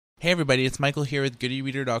Hey everybody, it's Michael here with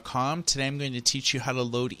GoodEReader.com. Today I'm going to teach you how to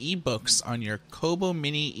load eBooks on your Kobo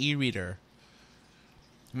Mini e-reader.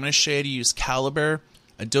 I'm going to show you how to use Calibre,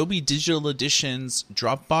 Adobe Digital Editions,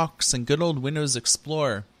 Dropbox, and good old Windows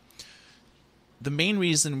Explorer. The main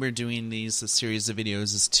reason we're doing a series of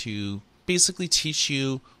videos is to basically teach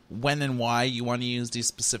you when and why you want to use these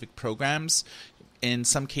specific programs. In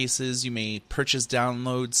some cases, you may purchase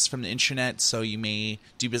downloads from the internet, so you may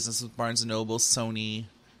do business with Barnes & Noble, Sony,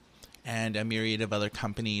 and a myriad of other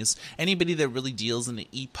companies. Anybody that really deals in the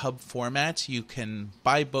EPUB format, you can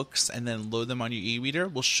buy books and then load them on your e-reader.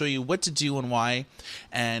 We'll show you what to do and why.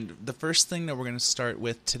 And the first thing that we're going to start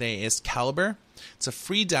with today is Calibre. It's a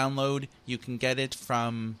free download. You can get it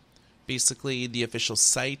from basically the official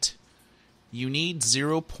site. You need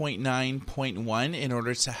 0.9.1 in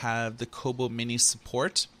order to have the Kobo Mini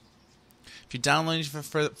support. If you're downloading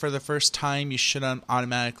for the first time, you should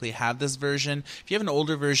automatically have this version. If you have an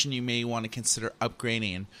older version, you may want to consider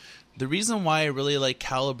upgrading. The reason why I really like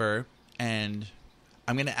Calibre, and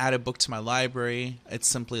I'm going to add a book to my library, it's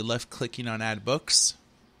simply left-clicking on Add Books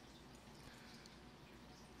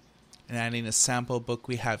and adding a sample book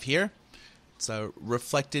we have here. It's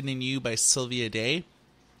Reflected in You by Sylvia Day.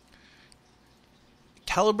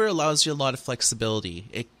 Calibre allows you a lot of flexibility.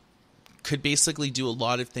 It could basically do a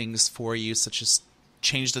lot of things for you, such as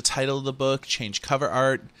change the title of the book, change cover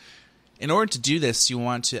art. In order to do this, you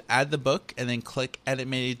want to add the book and then click Edit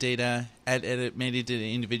Metadata, edit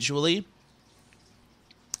metadata individually.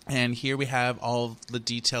 And here we have all the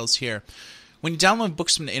details here. When you download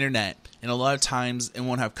books from the internet, and a lot of times it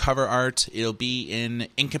won't have cover art, it'll be in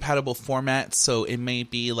incompatible formats, so it may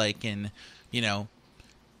be like in,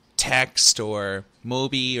 text or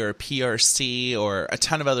Mobi or PRC or a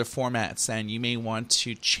ton of other formats, and you may want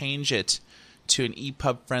to change it to an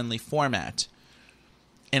EPUB friendly format.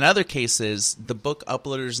 In other cases, the book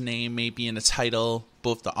uploader's name may be in the title,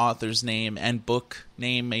 both the author's name and book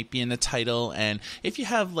name may be in the title, and if you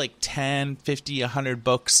have like 10, 50, 100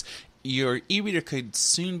 books, your e-reader could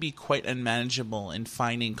soon be quite unmanageable in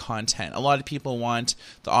finding content. A lot of people want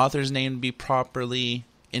the author's name to be properly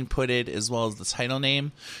inputted as well as the title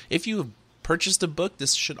name. If you have purchased a book,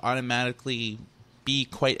 this should automatically be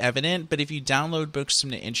quite evident, but if you download books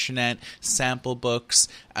from the internet, sample books,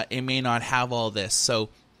 it may not have all this. So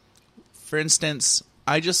for instance,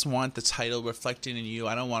 I just want the title Reflecting in You.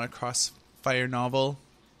 I don't want a crossfire novel.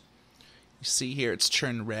 You see here it's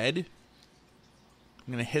turned red.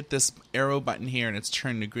 I'm going to hit this arrow button here and it's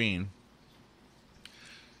turned to green.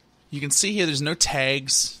 You can see here there's no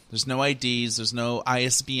tags, there's no IDs, there's no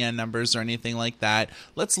ISBN numbers or anything like that.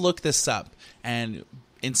 Let's look this up. And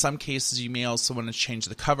in some cases, you may also want to change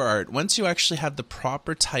the cover art. Once you actually have the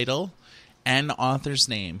proper title and the author's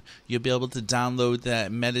name, you'll be able to download the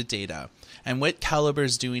metadata. And what Calibre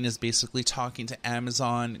is doing is basically talking to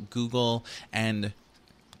Amazon, Google, and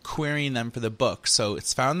querying them for the book. So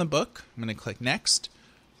it's found the book. I'm going to click Next.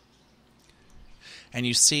 And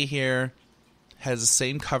you see here, has the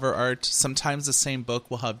same cover art. Sometimes the same book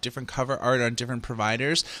will have different cover art on different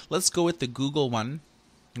providers. Let's go with the Google one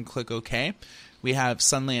and click OK. We have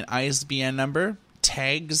suddenly an ISBN number,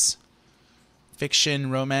 tags, fiction,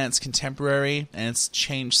 romance, contemporary, and it's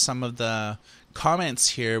changed some of the comments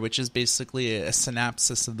here, which is basically a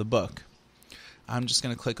synopsis of the book. I'm just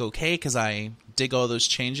going to click OK because I dig all those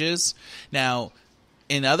changes. Now,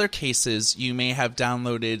 in other cases, you may have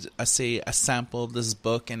downloaded, say, a sample of this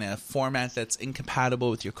book in a format that's incompatible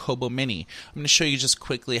with your Kobo Mini. I'm going to show you just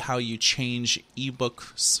quickly how you change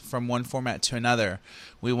ebooks from one format to another.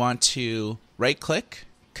 We want to right-click,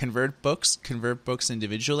 convert books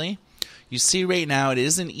individually. You see right now it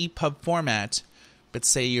is in EPUB format, but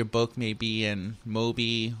say your book may be in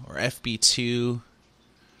Mobi or FB2,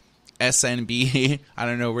 SNB. I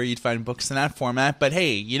don't know where you'd find books in that format, but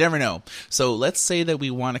hey, you never know. So let's say that we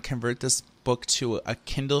want to convert this book to a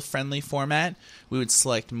Kindle-friendly format. We would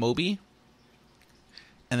select Mobi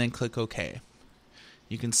and then click OK.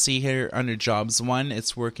 You can see here under Jobs 1,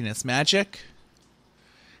 it's working its magic.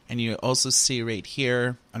 And you also see right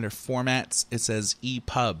here under Formats, it says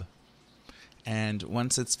EPUB. And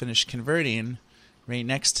once it's finished converting, right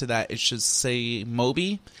next to that, it should say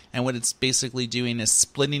Mobi, and what it's basically doing is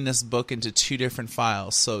splitting this book into two different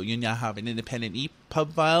files. So you now have an independent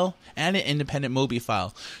EPUB file and an independent Mobi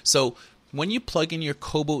file. So when you plug in your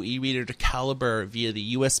Kobo e-reader to Calibre via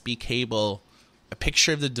the USB cable, a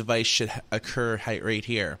picture of the device should occur right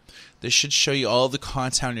here. This should show you all the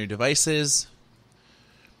content on your devices.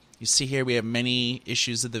 You see here we have many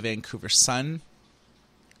issues of the Vancouver Sun,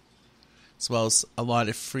 as well as a lot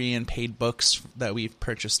of free and paid books that we've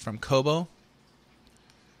purchased from Kobo.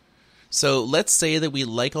 So let's say that we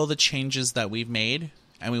like all the changes that we've made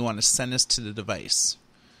and we want to send this to the device.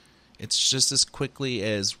 It's just as quickly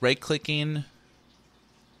as right-clicking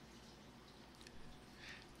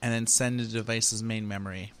and then send to the device's main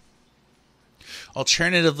memory.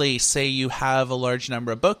 Alternatively, say you have a large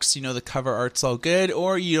number of books, you know the cover art's all good,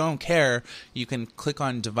 or you don't care, you can click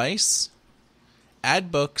on Device,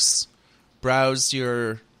 Add Books, browse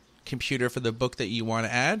your computer for the book that you want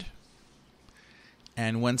to add,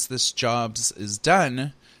 and once this job is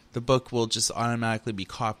done, the book will just automatically be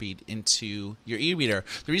copied into your e-reader.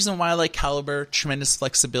 The reason why I like Calibre, tremendous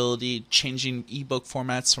flexibility, changing ebook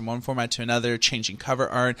formats from one format to another, changing cover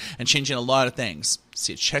art, and changing a lot of things.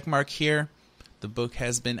 See a check mark here? The book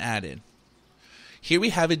has been added. Here we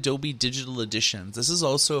have Adobe Digital Editions. This is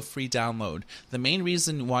also a free download. The main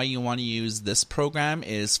reason why you want to use this program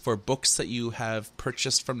is for books that you have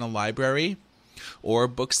purchased from the library or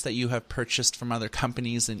books that you have purchased from other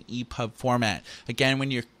companies in EPUB format. Again, when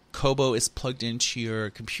your Kobo is plugged into your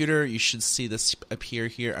computer, you should see this appear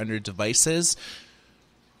here under Devices.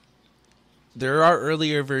 There are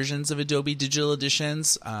earlier versions of Adobe Digital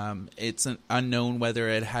Editions. It's unknown whether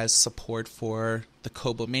it has support for the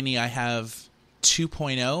Kobo Mini. I have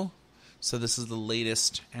 2.0, so this is the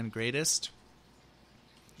latest and greatest.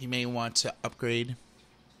 You may want to upgrade.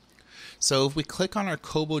 So if we click on our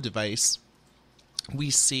Kobo device, we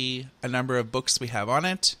see a number of books we have on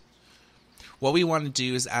it. What we want to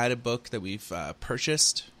do is add a book that we've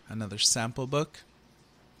purchased, another sample book.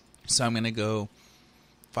 So I'm going to go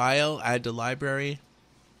File, Add to Library.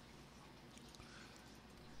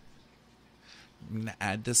 I'm going to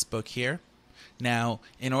add this book here. Now,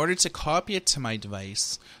 in order to copy it to my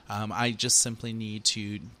device, I just simply need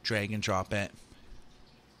to drag and drop it.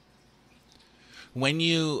 When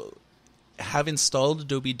you have installed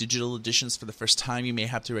Adobe Digital Editions for the first time, you may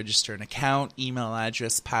have to register an account, email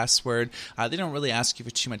address, password. They don't really ask you for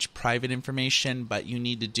too much private information, but you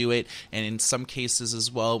need to do it. And in some cases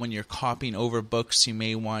as well, when you're copying over books, you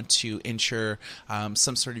may want to enter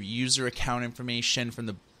some sort of user account information from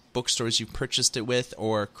the bookstores you purchased it with,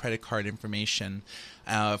 or credit card information.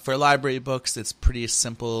 For library books, it's pretty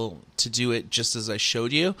simple to do it just as I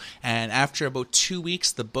showed you. And after about 2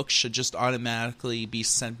 weeks, the books should just automatically be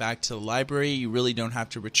sent back to the library. You really don't have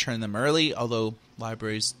to return them early, although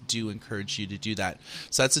libraries do encourage you to do that.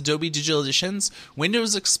 So that's Adobe Digital Editions.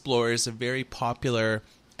 Windows Explorer is a very popular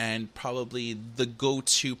and probably the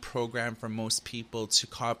go-to program for most people to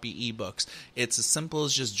copy ebooks. It's as simple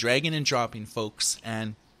as just dragging and dropping, folks.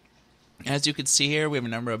 And as you can see here, we have a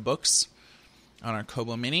number of books on our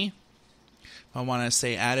Kobo Mini. I want to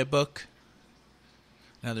say add a book,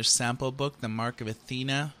 another sample book, The Mark of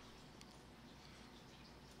Athena.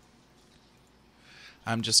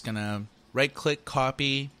 I'm just going to right-click,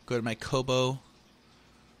 copy, go to my Kobo,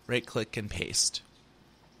 right-click, and paste.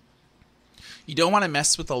 You don't want to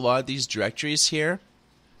mess with a lot of these directories here.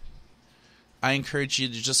 I encourage you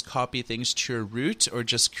to just copy things to your root or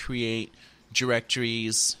just create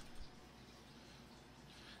directories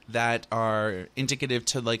that are indicative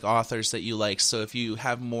to like authors that you like. So if you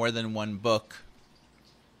have more than one book,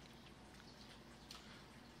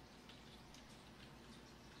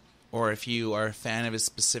 or if you are a fan of a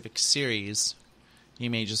specific series, you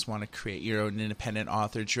may just want to create your own independent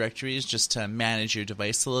author directories just to manage your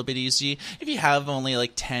device a little bit easier. If you have only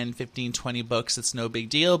like 10, 15, 20 books, it's no big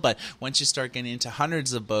deal. But once you start getting into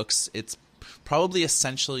hundreds of books, it's probably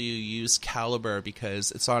essential you use Calibre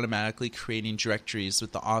because it's automatically creating directories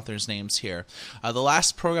with the author's names here. The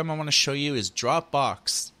last program I want to show you is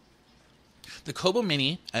Dropbox. The Kobo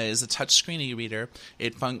Mini is a touchscreen e-reader.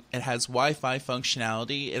 It has Wi-Fi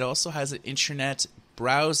functionality. It also has an internet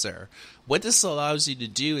browser. What this allows you to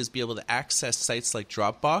do is be able to access sites like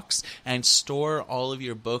Dropbox and store all of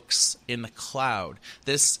your books in the cloud.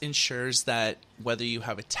 This ensures that whether you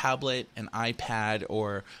have a tablet, an iPad,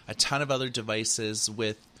 or a ton of other devices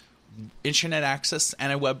with internet access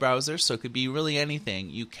and a web browser, so it could be really anything,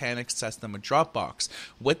 you can access them with Dropbox.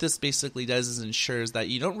 What this basically does is ensures that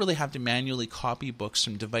you don't really have to manually copy books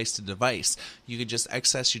from device to device. You could just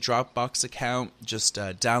access your Dropbox account, just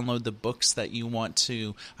download the books that you want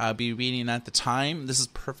to be reading at the time. This is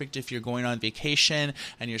perfect if you're going on vacation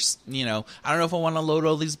and you're, I don't know if I want to load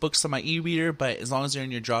all these books on my e-reader, but as long as you're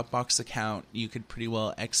in your Dropbox account, you could pretty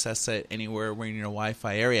well access it anywhere we're in your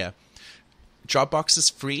Wi-Fi area. Dropbox is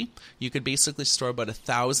free. You could basically store about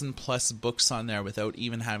 1,000+ books on there without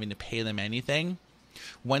even having to pay them anything.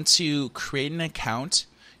 Once you create an account,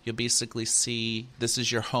 you'll basically see this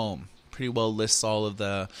is your home. Pretty well lists all of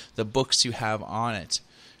the books you have on it.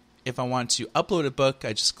 If I want to upload a book,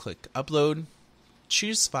 I just click Upload,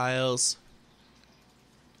 choose Files,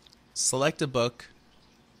 select a book,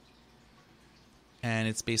 and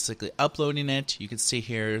it's basically uploading it. You can see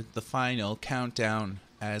here the final countdown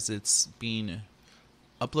as it's being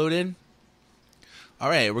uploaded.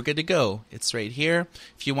 Alright, we're good to go. It's right here.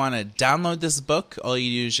 If you want to download this book, all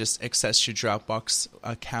you do is just access your Dropbox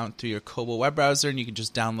account through your Kobo web browser, and you can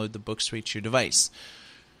just download the book straight to your device.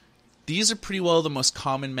 These are pretty well the most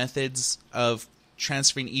common methods of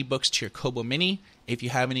transferring ebooks to your Kobo Mini. If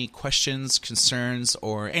you have any questions, concerns,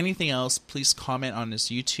 or anything else, please comment on this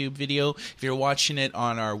YouTube video. If you're watching it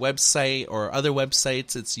on our website or other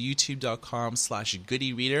websites, it's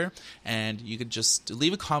youtube.com/goodyreader, and you could just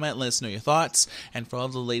leave a comment, let us know your thoughts. And for all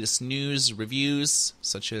the latest news, reviews,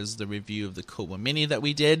 such as the review of the Kobo Mini that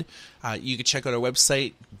we did, you can check out our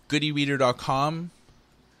website,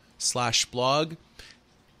 goodyreader.com/blog.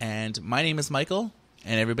 And my name is Michael,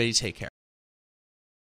 and everybody take care.